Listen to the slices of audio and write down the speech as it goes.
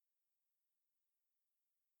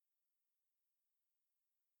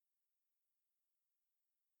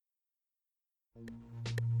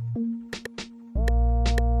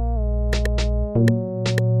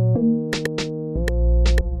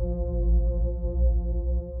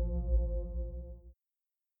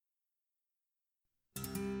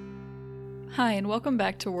Hi, and welcome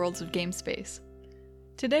back to Worlds of Gamespace.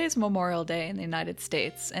 Today is Memorial Day in the United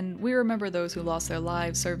States, and we remember those who lost their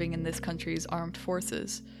lives serving in this country's armed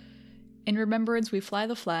forces. In remembrance, we fly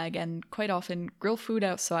the flag and, quite often, grill food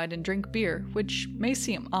outside and drink beer, which may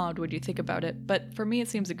seem odd when you think about it, but for me it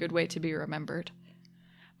seems a good way to be remembered.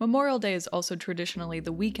 Memorial Day is also traditionally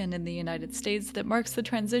the weekend in the United States that marks the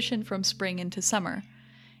transition from spring into summer.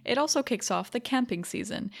 It also kicks off the camping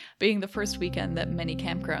season, being the first weekend that many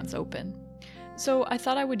campgrounds open. So I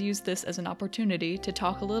thought I would use this as an opportunity to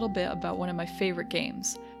talk a little bit about one of my favorite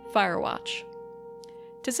games, Firewatch.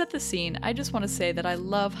 To set the scene, I just want to say that I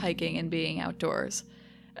love hiking and being outdoors.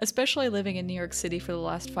 Especially living in New York City for the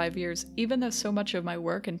last 5 years, even though so much of my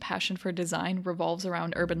work and passion for design revolves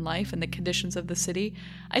around urban life and the conditions of the city,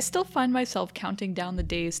 I still find myself counting down the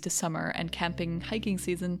days to summer and camping hiking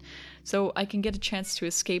season so I can get a chance to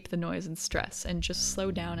escape the noise and stress and just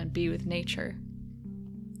slow down and be with nature.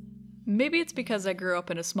 Maybe it's because I grew up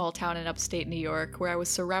in a small town in upstate New York where I was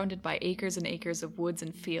surrounded by acres and acres of woods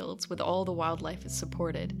and fields with all the wildlife it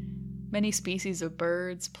supported. Many species of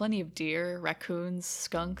birds, plenty of deer, raccoons,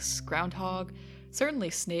 skunks, groundhog, certainly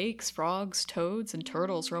snakes, frogs, toads, and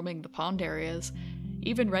turtles roaming the pond areas,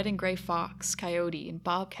 even red and gray fox, coyote, and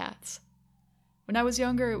bobcats. When I was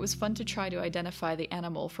younger, it was fun to try to identify the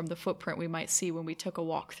animal from the footprint we might see when we took a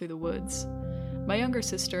walk through the woods. My younger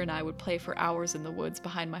sister and I would play for hours in the woods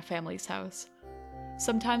behind my family's house.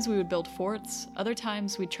 Sometimes we would build forts, other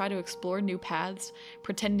times we'd try to explore new paths,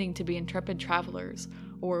 pretending to be intrepid travelers,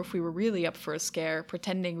 or if we were really up for a scare,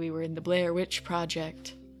 pretending we were in the Blair Witch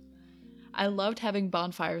Project. I loved having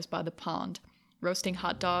bonfires by the pond, roasting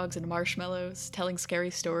hot dogs and marshmallows, telling scary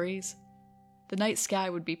stories. The night sky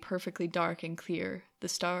would be perfectly dark and clear, the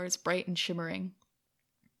stars bright and shimmering.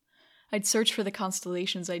 I'd search for the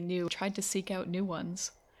constellations I knew, tried to seek out new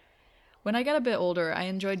ones. When I got a bit older, I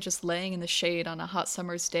enjoyed just laying in the shade on a hot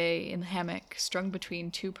summer's day in the hammock, strung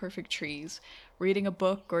between two perfect trees, reading a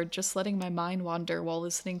book or just letting my mind wander while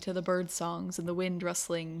listening to the bird songs and the wind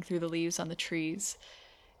rustling through the leaves on the trees.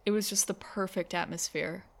 It was just the perfect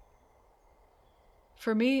atmosphere.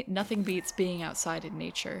 For me, nothing beats being outside in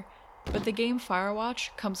nature. But the game Firewatch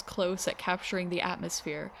comes close at capturing the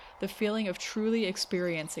atmosphere, the feeling of truly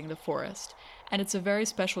experiencing the forest, and it's a very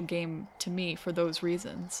special game to me for those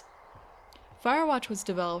reasons. Firewatch was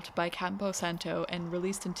developed by Campo Santo and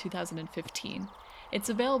released in 2015. It's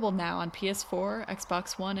available now on PS4,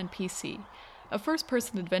 Xbox One, and PC. A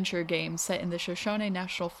first-person adventure game set in the Shoshone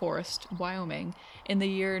National Forest, Wyoming, in the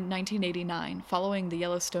year 1989, following the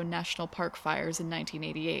Yellowstone National Park fires in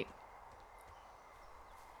 1988.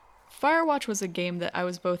 Firewatch was a game that I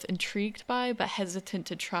was both intrigued by but hesitant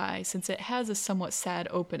to try since it has a somewhat sad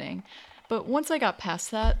opening. But once I got past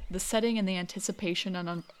that, the setting and the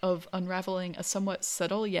anticipation of unraveling a somewhat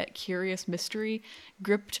subtle yet curious mystery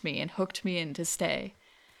gripped me and hooked me in to stay.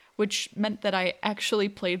 Which meant that I actually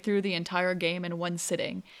played through the entire game in one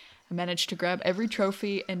sitting. I managed to grab every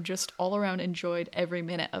trophy and just all around enjoyed every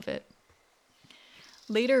minute of it.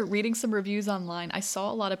 Later, reading some reviews online, I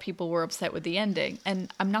saw a lot of people were upset with the ending,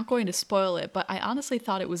 and I'm not going to spoil it, but I honestly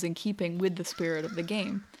thought it was in keeping with the spirit of the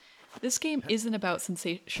game. This game isn't about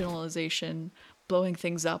sensationalization, blowing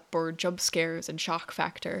things up, or jump scares and shock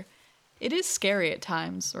factor. It is scary at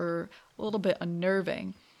times, or a little bit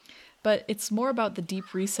unnerving, but it's more about the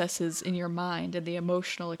deep recesses in your mind and the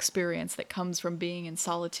emotional experience that comes from being in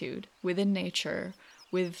solitude, within nature,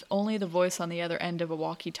 with only the voice on the other end of a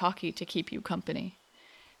walkie-talkie to keep you company.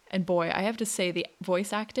 And boy, I have to say the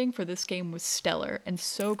voice acting for this game was stellar and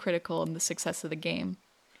so critical in the success of the game.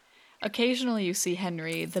 Occasionally you see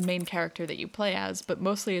Henry, the main character that you play as, but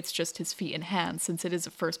mostly it's just his feet and hands since it is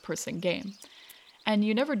a first-person game. And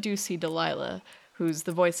you never do see Delilah, who's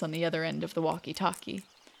the voice on the other end of the walkie-talkie.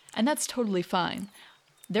 And that's totally fine.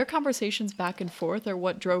 Their conversations back and forth are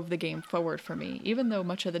what drove the game forward for me. Even though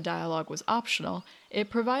much of the dialogue was optional, it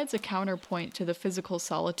provides a counterpoint to the physical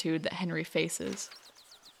solitude that Henry faces.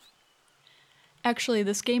 Actually,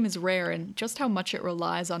 this game is rare in just how much it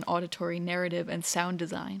relies on auditory narrative and sound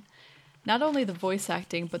design. Not only the voice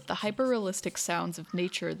acting, but the hyper-realistic sounds of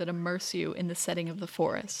nature that immerse you in the setting of the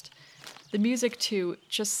forest. The music, too,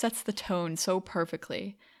 just sets the tone so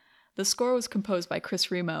perfectly. The score was composed by Chris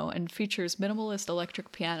Remo and features minimalist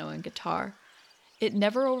electric piano and guitar. It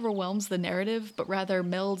never overwhelms the narrative, but rather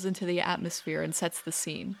melds into the atmosphere and sets the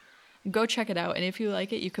scene. Go check it out, and if you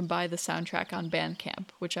like it, you can buy the soundtrack on Bandcamp,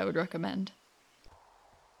 which I would recommend.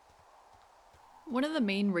 One of the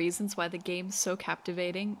main reasons why the game's so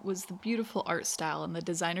captivating was the beautiful art style and the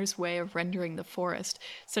designer's way of rendering the forest,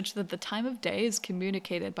 such that the time of day is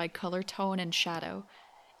communicated by color tone and shadow.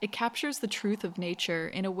 It captures the truth of nature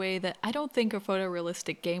in a way that I don't think a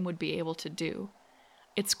photorealistic game would be able to do.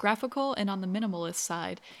 It's graphical and on the minimalist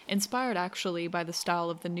side, inspired actually by the style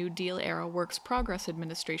of the New Deal era Works Progress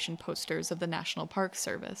Administration posters of the National Park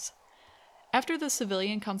Service. After the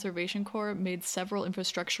Civilian Conservation Corps made several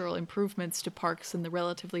infrastructural improvements to parks in the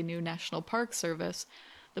relatively new National Park Service,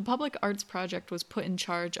 the Public Arts Project was put in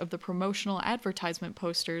charge of the promotional advertisement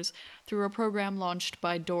posters through a program launched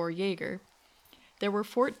by Dor Yeager. There were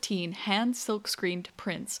 14 hand silk-screened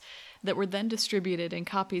prints that were then distributed in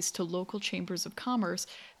copies to local chambers of commerce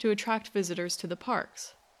to attract visitors to the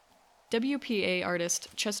parks. WPA artist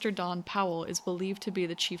Chester Don Powell is believed to be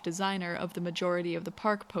the chief designer of the majority of the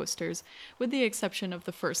park posters, with the exception of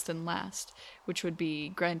the first and last, which would be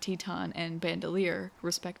Grand Teton and Bandelier,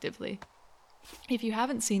 respectively. If you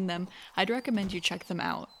haven't seen them, I'd recommend you check them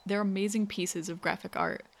out. They're amazing pieces of graphic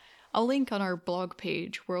art. I'll link on our blog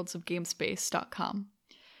page, worldsofgamespace.com.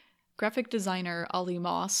 Graphic designer Ollie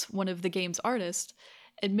Moss, one of the game's artists,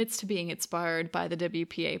 admits to being inspired by the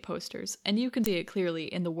WPA posters, and you can see it clearly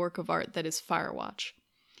in the work of art that is Firewatch.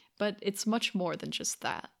 But it's much more than just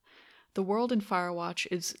that. The world in Firewatch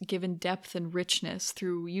is given depth and richness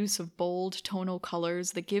through use of bold, tonal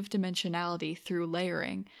colors that give dimensionality through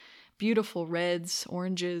layering. Beautiful reds,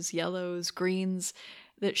 oranges, yellows, greens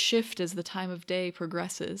that shift as the time of day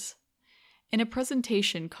progresses. In a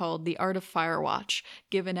presentation called The Art of Firewatch,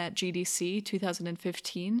 given at GDC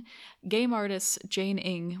 2015, game artist Jane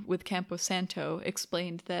Ng with Camposanto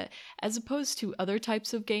explained that, as opposed to other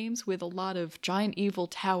types of games with a lot of giant evil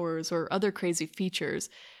towers or other crazy features,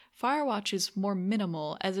 Firewatch is more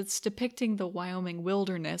minimal as it's depicting the Wyoming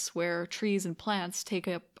wilderness where trees and plants take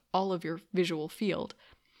up all of your visual field.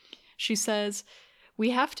 She says, "We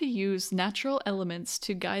have to use natural elements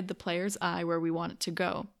to guide the player's eye where we want it to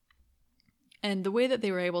go." And the way that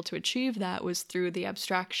they were able to achieve that was through the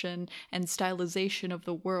abstraction and stylization of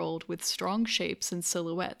the world with strong shapes and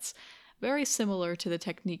silhouettes, very similar to the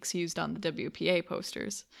techniques used on the WPA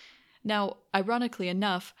posters. Now, ironically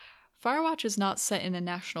enough, Firewatch is not set in a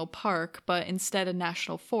national park, but instead a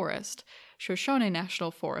national forest, Shoshone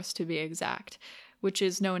National Forest to be exact, which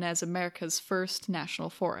is known as America's first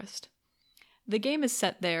national forest. The game is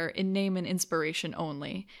set there in name and inspiration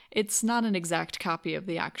only. It's not an exact copy of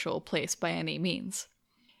the actual place by any means.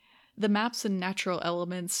 The maps and natural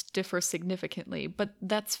elements differ significantly, but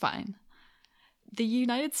that's fine. The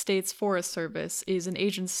United States Forest Service is an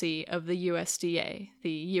agency of the USDA,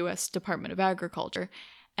 the U.S. Department of Agriculture,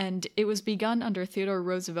 and it was begun under Theodore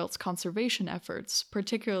Roosevelt's conservation efforts,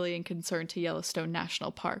 particularly in concern to Yellowstone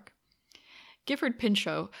National Park. Gifford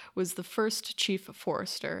Pinchot was the first chief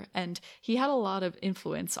forester, and he had a lot of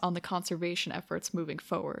influence on the conservation efforts moving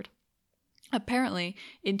forward. Apparently,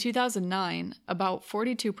 in 2009, about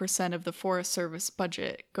 42% of the Forest Service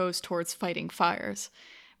budget goes towards fighting fires,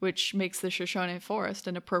 which makes the Shoshone Forest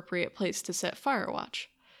an appropriate place to set Firewatch.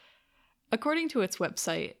 According to its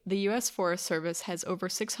website, the U.S. Forest Service has over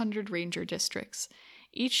 600 ranger districts.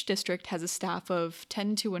 Each district has a staff of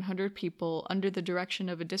 10 to 100 people under the direction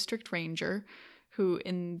of a district ranger, who,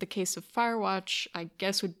 in the case of Firewatch, I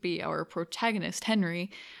guess would be our protagonist,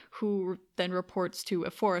 Henry, who then reports to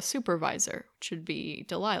a forest supervisor, which would be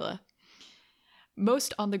Delilah.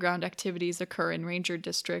 Most on-the-ground activities occur in ranger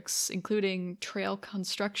districts, including trail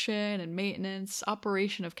construction and maintenance,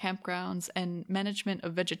 operation of campgrounds, and management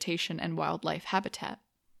of vegetation and wildlife habitat.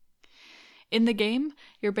 In the game,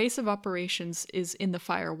 your base of operations is in the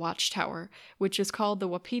Fire Watchtower, which is called the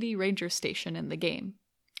Wapiti Ranger Station in the game.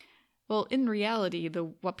 Well, in reality,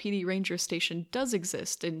 the Wapiti Ranger Station does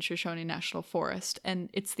exist in Shoshone National Forest, and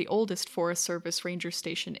it's the oldest Forest Service ranger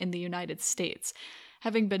station in the United States,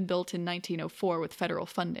 having been built in 1904 with federal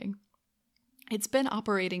funding. It's been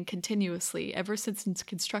operating continuously ever since its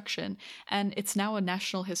construction, and it's now a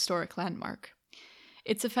National Historic Landmark.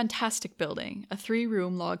 It's a fantastic building, a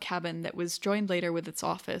 3-room log cabin that was joined later with its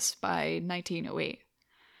office by 1908.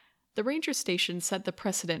 The ranger station set the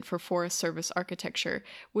precedent for Forest Service architecture,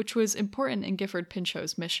 which was important in Gifford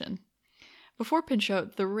Pinchot's mission. Before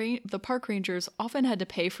Pinchot, the park rangers often had to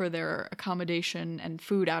pay for their accommodation and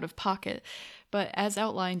food out of pocket, but as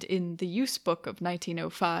outlined in the Use Book of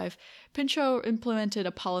 1905, Pinchot implemented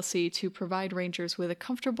a policy to provide rangers with a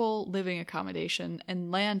comfortable living accommodation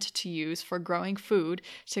and land to use for growing food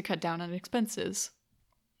to cut down on expenses.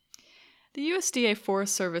 The USDA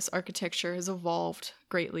Forest Service architecture has evolved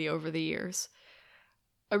greatly over the years.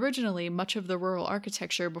 Originally, much of the rural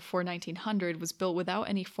architecture before 1900 was built without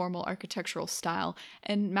any formal architectural style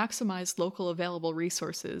and maximized local available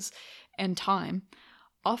resources and time,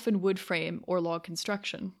 often wood frame or log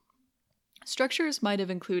construction. Structures might have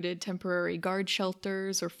included temporary guard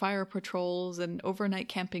shelters or fire patrols and overnight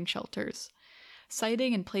camping shelters.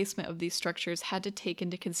 Siting and placement of these structures had to take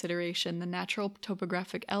into consideration the natural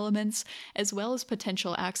topographic elements as well as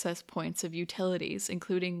potential access points of utilities,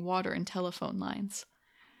 including water and telephone lines.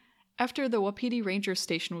 After the Wapiti Ranger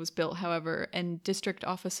Station was built, however, and district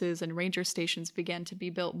offices and ranger stations began to be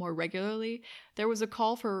built more regularly, there was a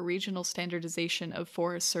call for a regional standardization of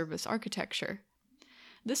Forest Service architecture.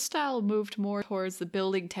 This style moved more towards the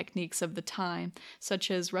building techniques of the time, such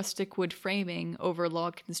as rustic wood framing over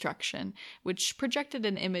log construction, which projected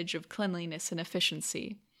an image of cleanliness and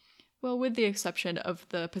efficiency. Well, with the exception of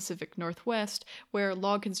the Pacific Northwest, where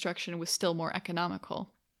log construction was still more economical.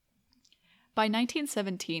 By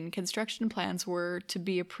 1917, construction plans were to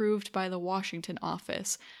be approved by the Washington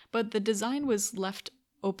office, but the design was left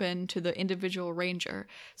open to the individual ranger,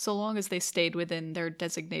 so long as they stayed within their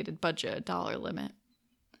designated budget dollar limit.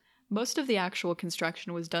 Most of the actual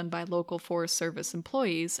construction was done by local Forest Service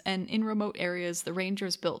employees, and in remote areas the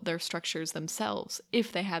rangers built their structures themselves,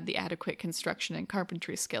 if they had the adequate construction and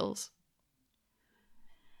carpentry skills.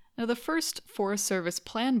 Now, the first Forest Service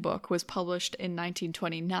Plan Book was published in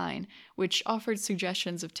 1929, which offered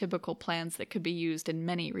suggestions of typical plans that could be used in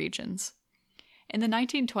many regions. In the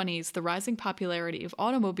 1920s, the rising popularity of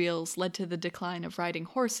automobiles led to the decline of riding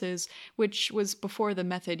horses, which was before the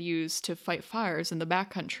method used to fight fires in the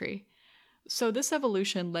backcountry. So this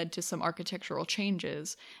evolution led to some architectural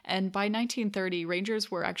changes, and by 1930,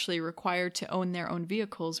 rangers were actually required to own their own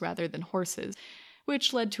vehicles rather than horses,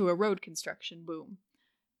 which led to a road construction boom.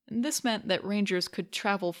 And this meant that rangers could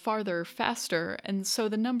travel farther faster, and so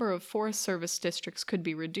the number of Forest Service districts could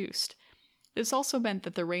be reduced. This also meant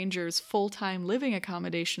that the rangers' full-time living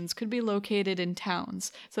accommodations could be located in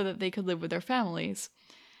towns so that they could live with their families,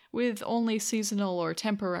 with only seasonal or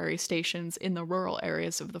temporary stations in the rural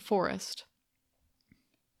areas of the forest.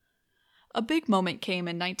 A big moment came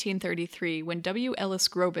in 1933 when W. Ellis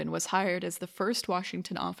Groban was hired as the first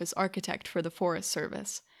Washington office architect for the Forest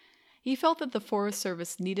Service. He felt that the Forest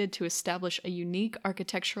Service needed to establish a unique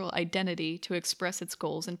architectural identity to express its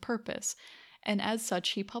goals and purpose, and as such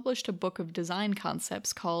he published a book of design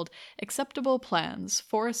concepts called Acceptable Plans,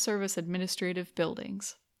 Forest Service Administrative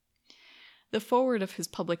Buildings. The foreword of his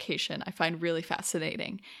publication I find really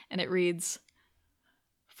fascinating, and it reads,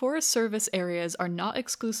 "Forest Service areas are not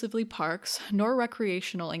exclusively parks nor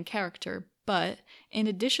recreational in character, but, in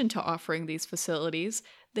addition to offering these facilities,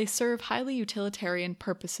 they serve highly utilitarian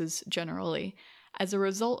purposes generally, as a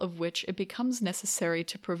result of which it becomes necessary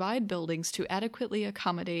to provide buildings to adequately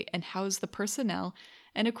accommodate and house the personnel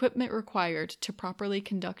and equipment required to properly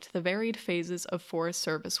conduct the varied phases of Forest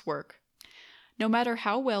Service work. No matter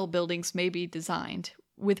how well buildings may be designed,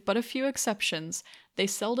 with but a few exceptions, they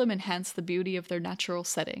seldom enhance the beauty of their natural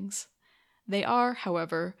settings. They are,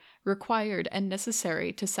 however, required and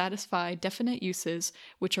necessary to satisfy definite uses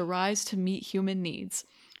which arise to meet human needs,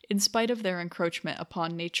 in spite of their encroachment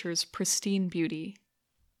upon nature's pristine beauty."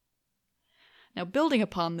 Now, building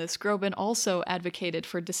upon this, Groban also advocated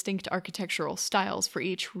for distinct architectural styles for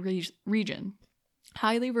each region.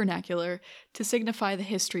 Highly vernacular, to signify the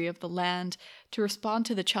history of the land, to respond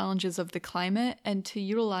to the challenges of the climate, and to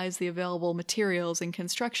utilize the available materials and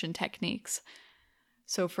construction techniques.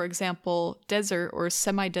 So, for example, desert or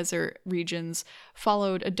semi-desert regions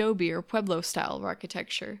followed adobe or Pueblo style of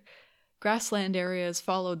architecture. Grassland areas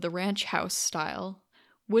followed the ranch house style,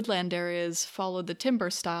 woodland areas followed the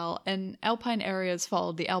timber style, and alpine areas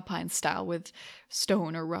followed the alpine style with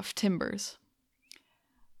stone or rough timbers.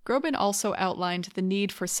 Groban also outlined the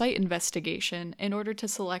need for site investigation in order to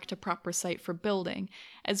select a proper site for building,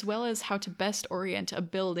 as well as how to best orient a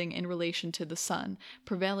building in relation to the sun,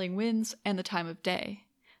 prevailing winds, and the time of day.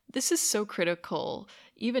 This is so critical,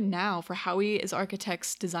 even now, for how we as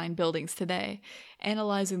architects design buildings today,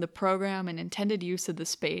 analyzing the program and intended use of the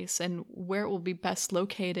space and where it will be best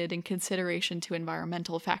located in consideration to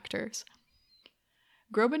environmental factors.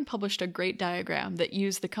 Groban published a great diagram that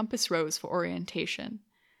used the compass rose for orientation.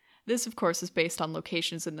 This, of course, is based on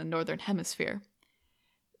locations in the northern hemisphere.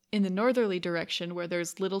 In the northerly direction, where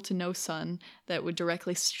there's little to no sun that would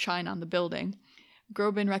directly shine on the building,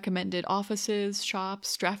 Groban recommended offices,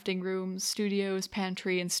 shops, drafting rooms, studios,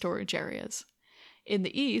 pantry, and storage areas. In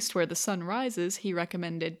the east, where the sun rises, he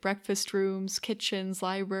recommended breakfast rooms, kitchens,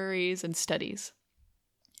 libraries, and studies.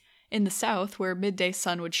 In the south, where midday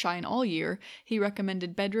sun would shine all year, he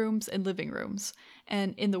recommended bedrooms and living rooms.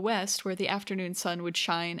 And in the West, where the afternoon sun would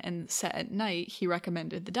shine and set at night, he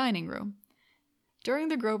recommended the dining room. During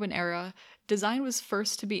the Groban era, design was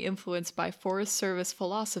first to be influenced by Forest Service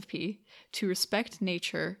philosophy to respect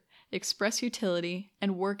nature, express utility,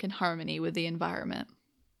 and work in harmony with the environment.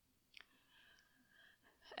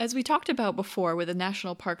 As we talked about before with the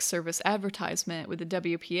National Park Service advertisement with the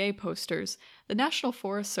WPA posters, the National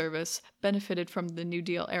Forest Service benefited from the New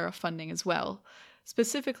Deal era funding as well,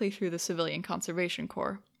 specifically through the Civilian Conservation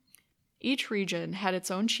Corps. Each region had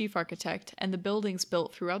its own chief architect, and the buildings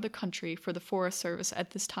built throughout the country for the Forest Service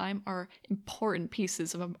at this time are important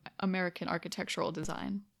pieces of American architectural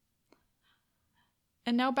design.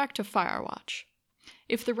 And now back to Firewatch.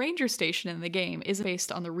 If the ranger station in the game is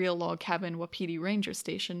based on the real log cabin Wapiti Ranger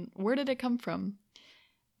Station, where did it come from?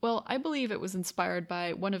 Well, I believe it was inspired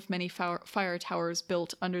by one of many fire towers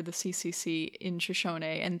built under the CCC in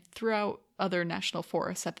Shoshone and throughout other national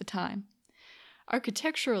forests at the time.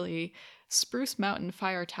 Architecturally, Spruce Mountain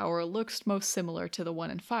Fire Tower looks most similar to the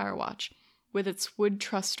one in Firewatch, with its wood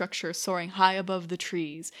truss structure soaring high above the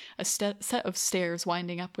trees, a set of stairs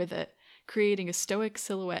winding up with it, creating a stoic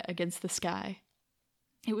silhouette against the sky.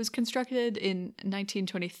 It was constructed in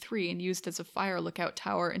 1923 and used as a fire lookout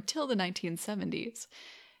tower until the 1970s.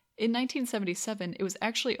 In 1977, it was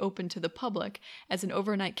actually opened to the public as an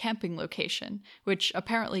overnight camping location, which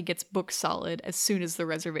apparently gets booked solid as soon as the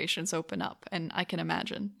reservations open up, and I can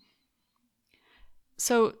imagine.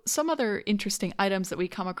 So, some other interesting items that we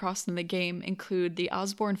come across in the game include the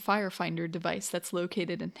Osborne Firefinder device that's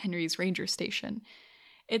located in Henry's Ranger Station.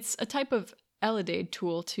 It's a type of Alidade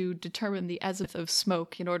tool to determine the azimuth of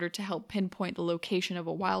smoke in order to help pinpoint the location of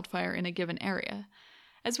a wildfire in a given area.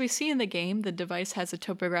 As we see in the game, the device has a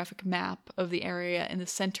topographic map of the area in the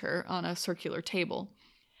center on a circular table.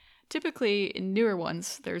 Typically, in newer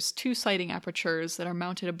ones, there's 2 sighting apertures that are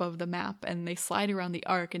mounted above the map, and they slide around the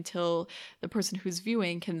arc until the person who's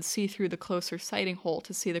viewing can see through the closer sighting hole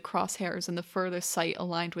to see the crosshairs in the furthest sight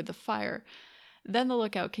aligned with the fire. Then the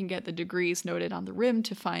lookout can get the degrees noted on the rim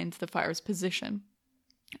to find the fire's position.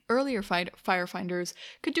 Earlier firefinders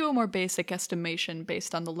could do a more basic estimation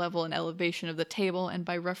based on the level and elevation of the table and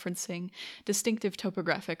by referencing distinctive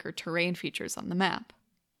topographic or terrain features on the map.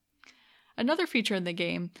 Another feature in the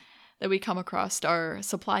game that we come across are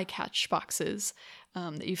supply catch boxes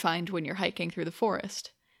that you find when you're hiking through the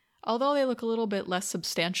forest. Although they look a little bit less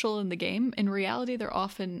substantial in the game, in reality they're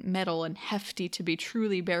often metal and hefty to be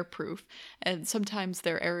truly bear-proof, and sometimes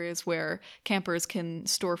they're areas where campers can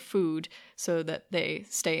store food so that they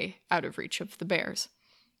stay out of reach of the bears.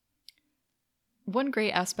 One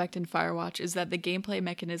great aspect in Firewatch is that the gameplay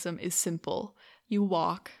mechanism is simple. You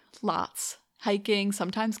walk, lots, hiking,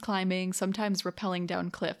 sometimes climbing, sometimes rappelling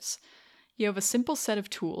down cliffs. You have a simple set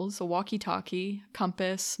of tools, a walkie-talkie,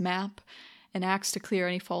 compass, map, an axe to clear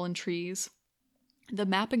any fallen trees. The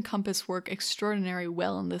map and compass work extraordinarily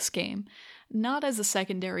well in this game, not as a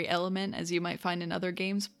secondary element as you might find in other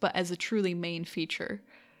games, but as a truly main feature.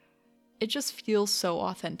 It just feels so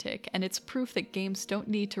authentic, and it's proof that games don't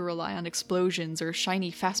need to rely on explosions or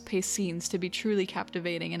shiny, fast-paced scenes to be truly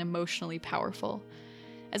captivating and emotionally powerful.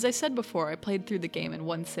 As I said before, I played through the game in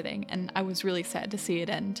one sitting, and I was really sad to see it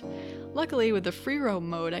end. Luckily, with the free roam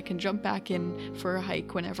mode, I can jump back in for a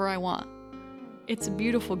hike whenever I want. It's a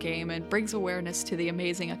beautiful game and brings awareness to the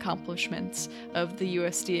amazing accomplishments of the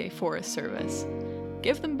USDA Forest Service.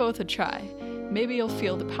 Give them both a try. Maybe you'll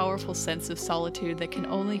feel the powerful sense of solitude that can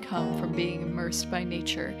only come from being immersed by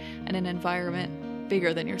nature and an environment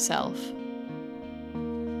bigger than yourself.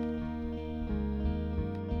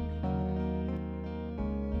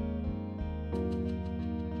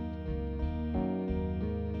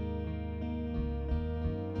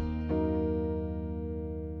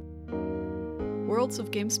 Worlds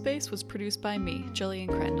of Gamespace was produced by me, Jillian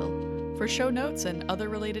Crandall. For show notes and other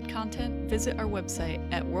related content, visit our website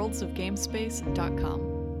at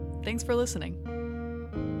worldsofgamespace.com. Thanks for listening.